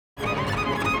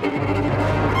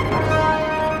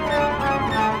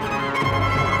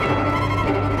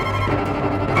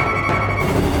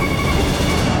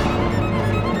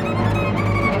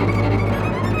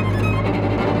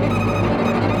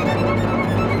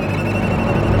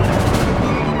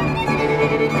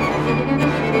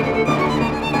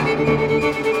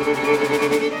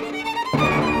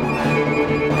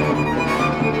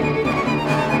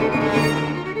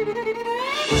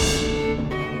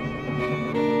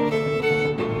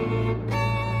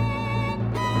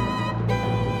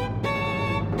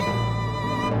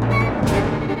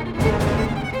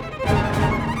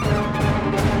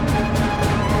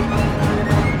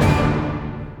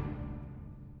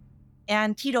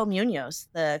 And Tito Munoz,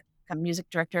 the music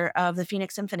director of the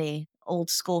Phoenix Symphony, old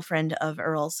school friend of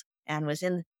Earl's, and was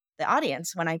in the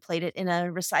audience when I played it in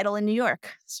a recital in New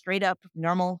York, straight up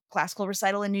normal classical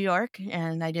recital in New York.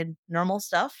 And I did normal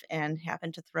stuff and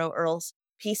happened to throw Earl's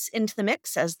piece into the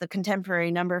mix as the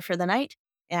contemporary number for the night.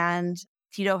 And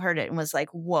Tito heard it and was like,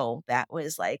 whoa, that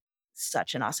was like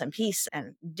such an awesome piece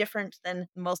and different than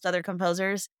most other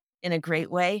composers in a great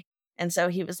way. And so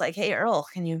he was like, hey, Earl,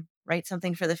 can you write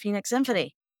something for the Phoenix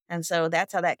Symphony? And so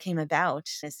that's how that came about.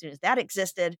 As soon as that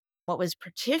existed, what was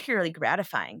particularly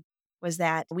gratifying was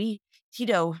that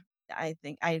Tito, I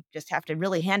think I just have to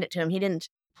really hand it to him. He didn't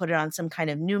put it on some kind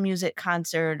of new music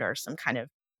concert or some kind of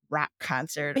rock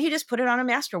concert. He just put it on a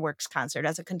Masterworks concert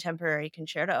as a contemporary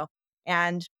concerto.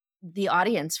 And the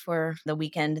audience for the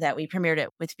weekend that we premiered it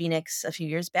with Phoenix a few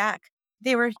years back,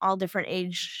 they were all different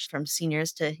age, from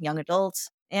seniors to young adults.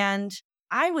 And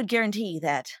I would guarantee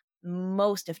that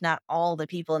most, if not all, the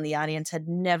people in the audience had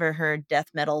never heard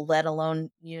death metal, let alone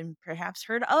even perhaps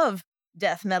heard of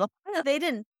death metal. They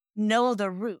didn't know the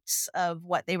roots of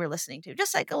what they were listening to.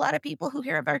 Just like a lot of people who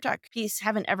hear a Bartok piece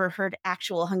haven't ever heard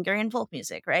actual Hungarian folk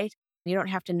music, right? You don't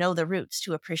have to know the roots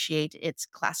to appreciate its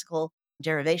classical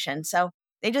derivation. So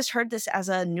they just heard this as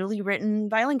a newly written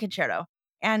violin concerto,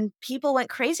 and people went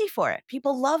crazy for it.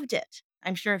 People loved it.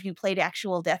 I'm sure if you played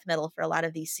actual death metal for a lot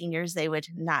of these seniors, they would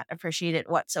not appreciate it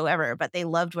whatsoever, but they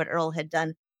loved what Earl had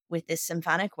done with this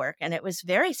symphonic work. And it was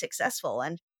very successful.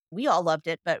 And we all loved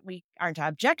it, but we aren't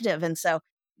objective. And so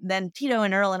then Tito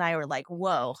and Earl and I were like,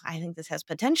 whoa, I think this has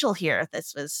potential here.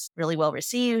 This was really well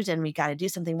received and we got to do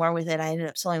something more with it. I ended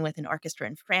up soloing with an orchestra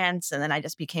in France. And then I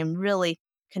just became really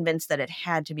convinced that it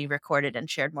had to be recorded and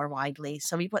shared more widely.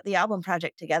 So we put the album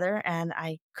project together and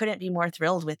I couldn't be more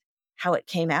thrilled with how it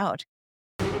came out.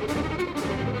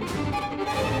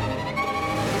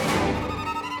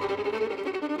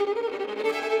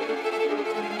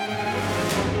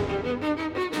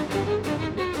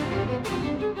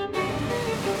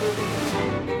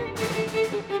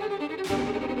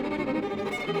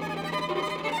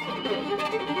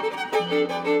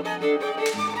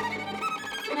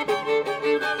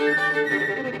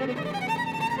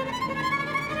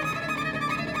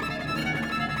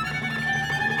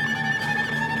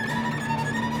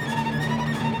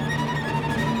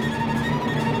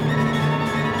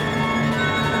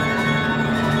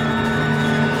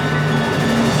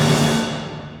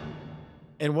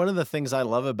 And one of the things I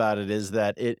love about it is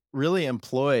that it really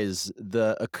employs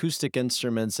the acoustic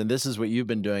instruments, and this is what you've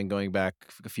been doing going back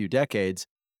a few decades,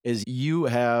 is you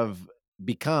have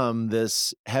become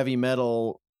this heavy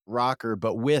metal rocker,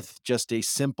 but with just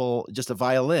a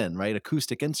violin, right?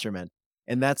 Acoustic instrument.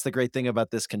 And that's the great thing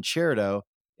about this concerto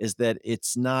is that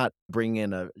it's not bringing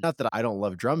in not that I don't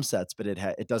love drum sets, but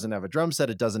it doesn't have a drum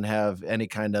set. It doesn't have any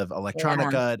kind of Yeah.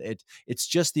 electronica. It's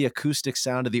just the acoustic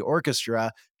sound of the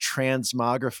orchestra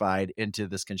transmogrified into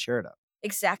this concerto.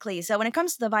 Exactly. So when it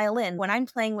comes to the violin, when I'm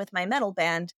playing with my metal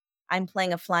band, I'm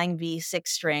playing a flying V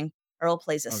 6 string. Earl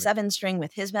plays a Okay. 7 string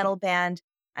with his metal band.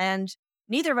 And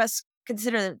neither of us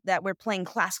consider that we're playing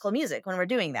classical music when we're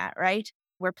doing that, right?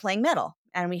 We're playing metal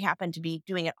and we happen to be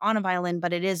doing it on a violin,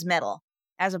 but it is metal,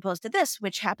 as opposed to this,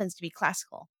 which happens to be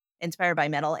classical, inspired by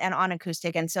metal and on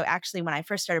acoustic. And so actually, when I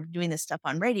first started doing this stuff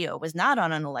on radio, it was not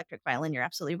on an electric violin. You're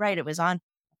absolutely right. It was on a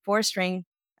 4 string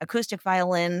acoustic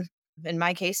violin, in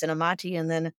my case, an Amati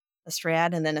and then a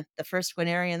Strad and then the first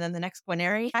Guarneri and then the next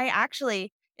Guarneri. I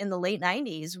actually, in the late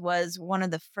 90s, was one of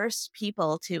the first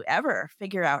people to ever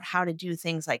figure out how to do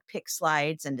things like pick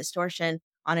slides and distortion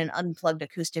on an unplugged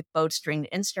acoustic bowed stringed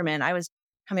instrument. I was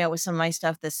coming out with some of my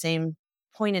stuff the same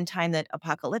point in time that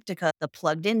Apocalyptica, the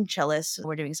plugged in cellists,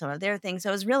 were doing some of their things. So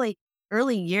it was really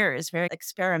early years, very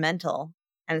experimental.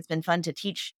 And it's been fun to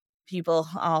teach people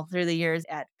all through the years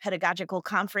at pedagogical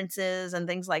conferences and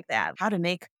things like that, how to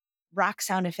make rock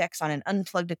sound effects on an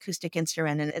unplugged acoustic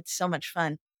instrument. And it's so much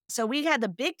fun. So we had the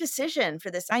big decision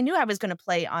for this. I knew I was going to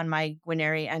play on my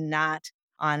Guarneri and not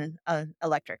on an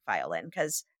electric violin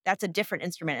because that's a different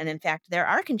instrument. And in fact, there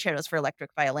are concertos for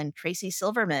electric violin. Tracy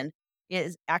Silverman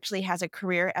is actually has a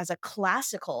career as a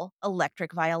classical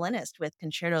electric violinist with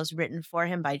concertos written for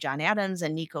him by John Adams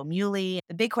and Nico Muhly.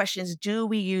 The big question is, do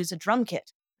we use a drum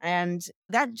kit? And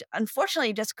that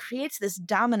unfortunately just creates this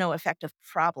domino effect of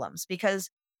problems because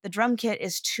the drum kit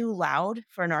is too loud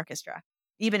for an orchestra,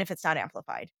 even if it's not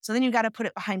amplified. So then you got to put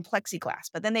it behind plexiglass,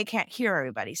 but then they can't hear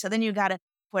everybody. So then you got to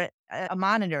put a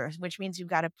monitor, which means you've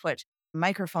got to put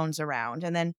microphones around.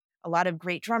 And then a lot of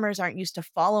great drummers aren't used to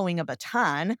following a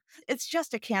baton. It's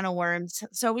just a can of worms.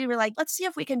 So we were like, let's see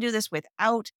if we can do this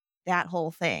without that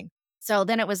whole thing. So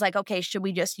then it was like, okay, should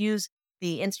we just use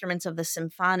the instruments of the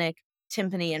symphonic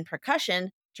timpani and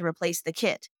percussion to replace the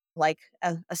kit, like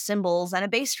a cymbals and a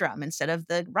bass drum instead of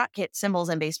the rock kit cymbals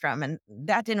and bass drum? And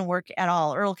that didn't work at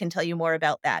all. Earl can tell you more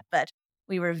about that, but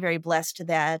we were very blessed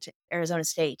that Arizona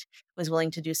State was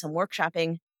willing to do some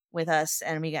workshopping with us,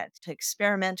 and we got to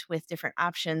experiment with different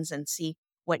options and see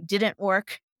what didn't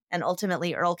work. And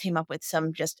ultimately, Earl came up with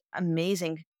some just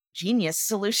amazing, genius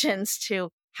solutions to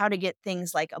how to get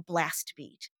things like a blast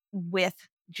beat with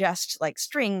just like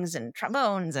strings and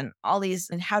trombones and all these,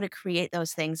 and how to create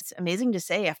those things. It's amazing to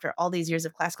say after all these years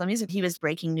of classical music, he was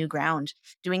breaking new ground,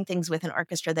 doing things with an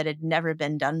orchestra that had never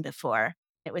been done before.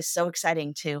 It was so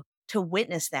exciting to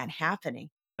witness that happening.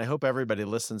 I hope everybody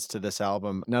listens to this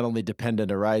album, not only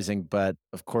Dependent Arising, but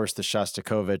of course the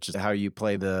Shostakovich, how you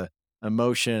play the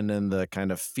emotion and the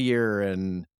kind of fear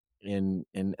and in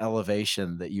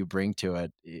elevation that you bring to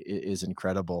it is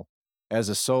incredible. As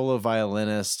a solo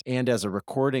violinist and as a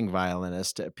recording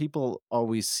violinist, people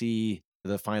always see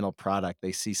the final product.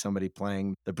 They see somebody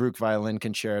playing the Bruch Violin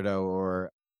Concerto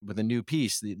or with a new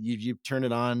piece. You turn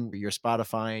it on your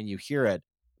Spotify and you hear it,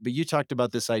 but you talked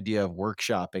about this idea of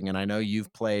workshopping, and I know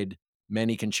you've played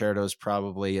many concertos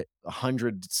probably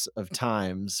hundreds of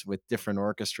times with different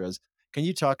orchestras. Can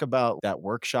you talk about that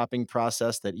workshopping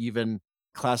process that even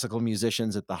classical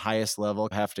musicians at the highest level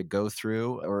have to go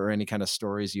through, or any kind of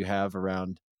stories you have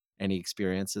around any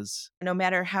experiences? No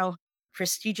matter how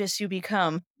prestigious you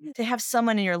become, to have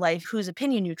someone in your life whose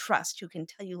opinion you trust, who can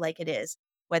tell you like it is,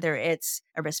 whether it's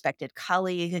a respected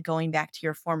colleague, going back to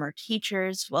your former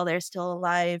teachers while they're still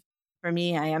alive. For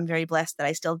me, I am very blessed that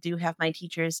I still do have my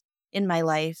teachers in my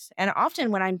life. And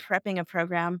often when I'm prepping a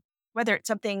program, whether it's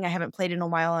something I haven't played in a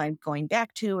while, I'm going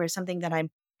back to, or something that I'm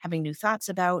having new thoughts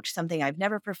about, something I've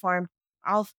never performed,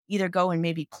 I'll either go and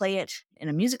maybe play it in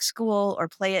a music school or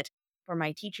play it for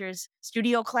my teacher's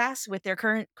studio class with their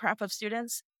current crop of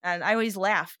students. And I always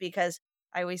laugh because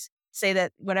I always say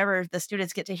that whatever the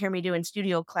students get to hear me do in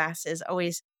studio class is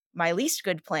always my least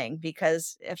good playing,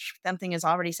 because if something is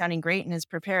already sounding great and is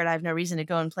prepared, I have no reason to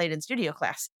go and play it in studio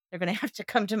class. They're going to have to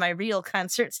come to my real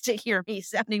concerts to hear me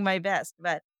sounding my best.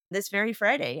 But this very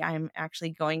Friday, I'm actually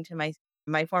going to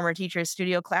my former teacher's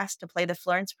studio class to play the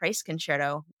Florence Price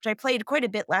Concerto, which I played quite a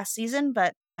bit last season,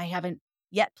 but I haven't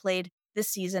yet played this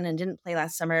season and didn't play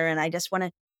last summer. And I just want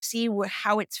to see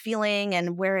how it's feeling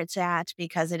and where it's at,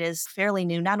 because it is fairly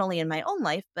new, not only in my own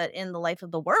life, but in the life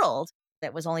of the world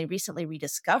that was only recently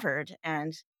rediscovered.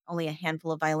 And only a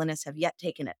handful of violinists have yet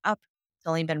taken it up. It's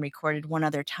only been recorded one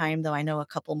other time, though I know a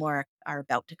couple more are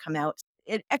about to come out.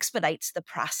 It expedites the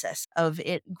process of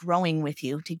it growing with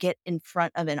you to get in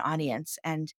front of an audience.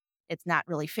 And it's not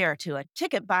really fair to a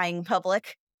ticket buying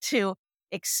public to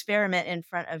experiment in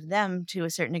front of them to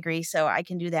a certain degree. So I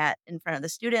can do that in front of the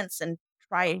students and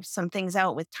try some things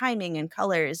out with timing and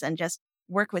colors and just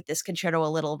work with this concerto a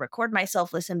little, record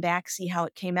myself, listen back, see how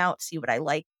it came out, see what I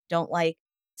like, don't like,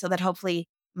 so that hopefully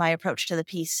my approach to the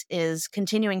piece is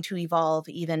continuing to evolve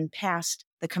even past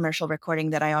the commercial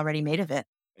recording that I already made of it.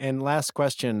 And last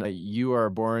question, you are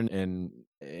born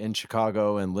in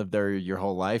Chicago and lived there your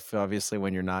whole life, obviously,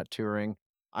 when you're not touring.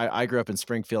 I grew up in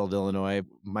Springfield, Illinois.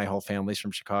 My whole family's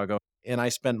from Chicago, and I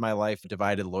spent my life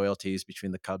divided loyalties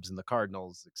between the Cubs and the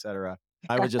Cardinals, et cetera.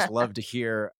 I would just love to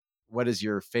hear, what is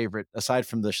your favorite, aside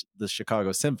from the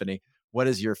Chicago Symphony, what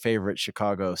is your favorite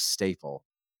Chicago staple?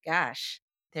 Gosh,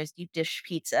 there's deep dish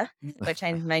pizza, which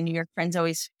my New York friends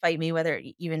always fight me whether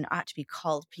it even ought to be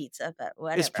called pizza, but It's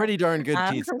whatever. pretty darn good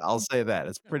Um, pizza, I'll say that.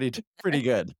 It's pretty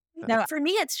good. Now, for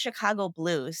me, it's Chicago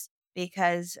blues,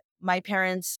 because my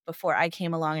parents, before I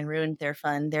came along and ruined their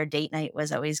fun, their date night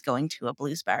was always going to a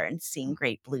blues bar and seeing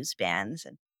great blues bands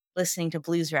and listening to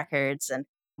blues records. And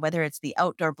whether it's the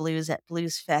outdoor blues at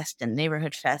Blues Fest and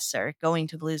neighborhood fests, or going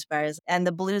to blues bars. And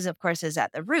the blues, of course, is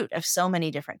at the root of so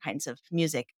many different kinds of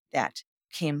music that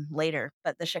came later.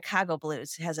 But the Chicago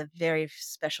blues has a very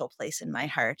special place in my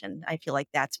heart. And I feel like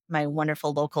that's my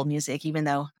wonderful local music, even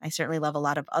though I certainly love a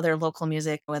lot of other local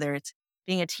music, whether it's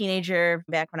being a teenager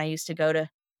back when I used to go to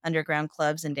underground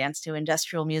clubs and dance to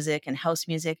industrial music and house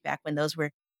music back when those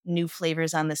were new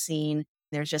flavors on the scene.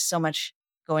 There's just so much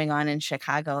going on in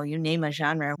Chicago. You name a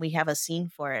genre, we have a scene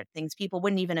for it. Things people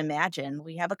wouldn't even imagine.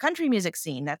 We have a country music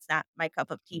scene. That's not my cup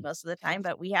of tea most of the time,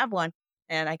 but we have one.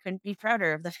 And I couldn't be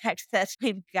prouder of the fact that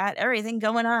we've got everything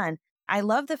going on. I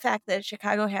love the fact that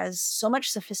Chicago has so much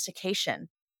sophistication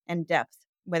and depth,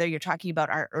 whether you're talking about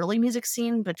our early music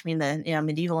scene between the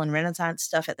medieval and Renaissance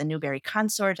stuff at the Newberry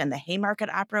Consort and the Haymarket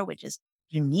Opera, which is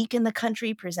unique in the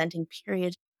country, presenting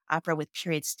period opera with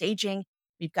period staging.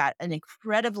 We've got an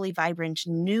incredibly vibrant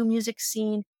new music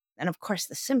scene. And of course,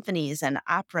 the symphonies and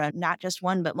opera, not just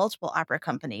one, but multiple opera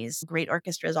companies, great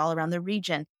orchestras all around the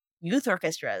region, youth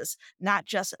orchestras, not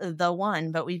just the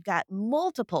one, but we've got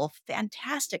multiple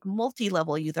fantastic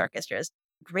multi-level youth orchestras,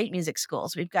 great music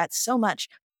schools. We've got so much.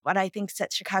 What I think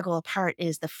sets Chicago apart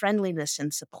is the friendliness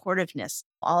and supportiveness.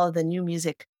 All of the new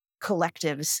music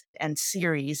collectives and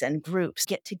series and groups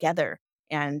get together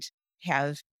and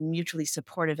have mutually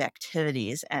supportive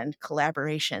activities and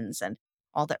collaborations, and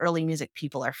all the early music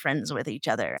people are friends with each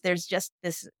other. There's just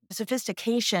this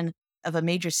sophistication of a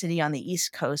major city on the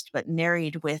East Coast, but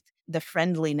married with the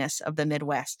friendliness of the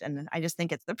Midwest. And I just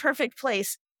think it's the perfect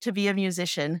place to be a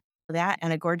musician. That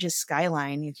and a gorgeous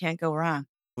skyline. You can't go wrong.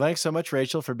 Thanks so much,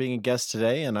 Rachel, for being a guest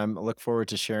today, and I look forward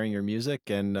to sharing your music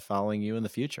and following you in the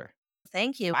future.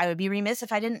 Thank you. I would be remiss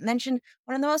if I didn't mention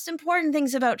one of the most important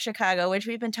things about Chicago, which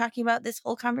we've been talking about this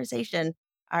whole conversation,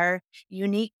 our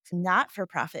unique not for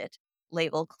profit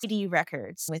label, Cedille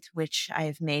Records, with which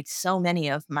I've made so many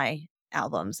of my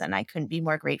albums. And I couldn't be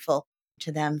more grateful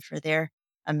to them for their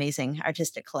amazing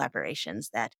artistic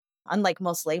collaborations that, unlike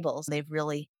most labels, they've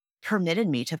really permitted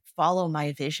me to follow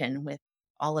my vision with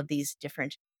all of these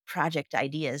different project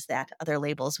ideas that other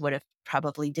labels would have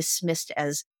probably dismissed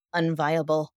as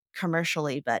unviable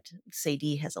commercially, but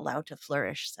Sadie has allowed to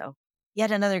flourish. So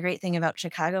yet another great thing about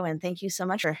Chicago, and thank you so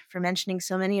much for mentioning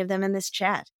so many of them in this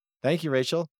chat. Thank you,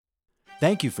 Rachel.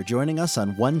 Thank you for joining us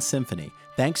on One Symphony.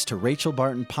 Thanks to Rachel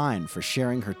Barton Pine for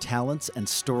sharing her talents and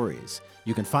stories.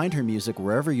 You can find her music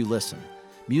wherever you listen.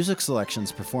 Music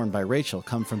selections performed by Rachel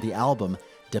come from the album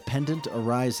Dependent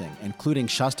Arising, including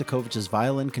Shostakovich's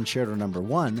Violin Concerto No.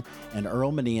 1 and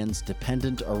Earl Manein's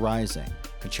Dependent Arising,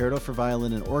 Concerto for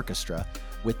Violin and Orchestra,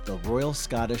 with the Royal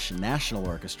Scottish National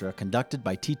Orchestra conducted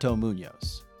by Tito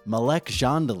Munoz. Malik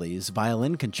Jandali's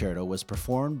Violin Concerto was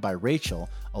performed by Rachel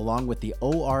along with the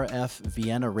ORF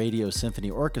Vienna Radio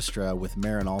Symphony Orchestra with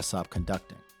Marin Alsop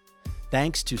conducting.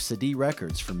 Thanks to Cedille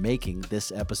Records for making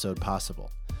this episode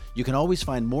possible. You can always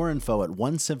find more info at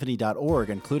onesymphony.org,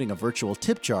 including a virtual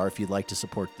tip jar if you'd like to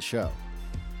support the show.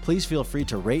 Please feel free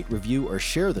to rate, review, or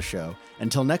share the show.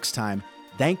 Until next time,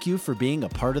 thank you for being a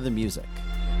part of the music.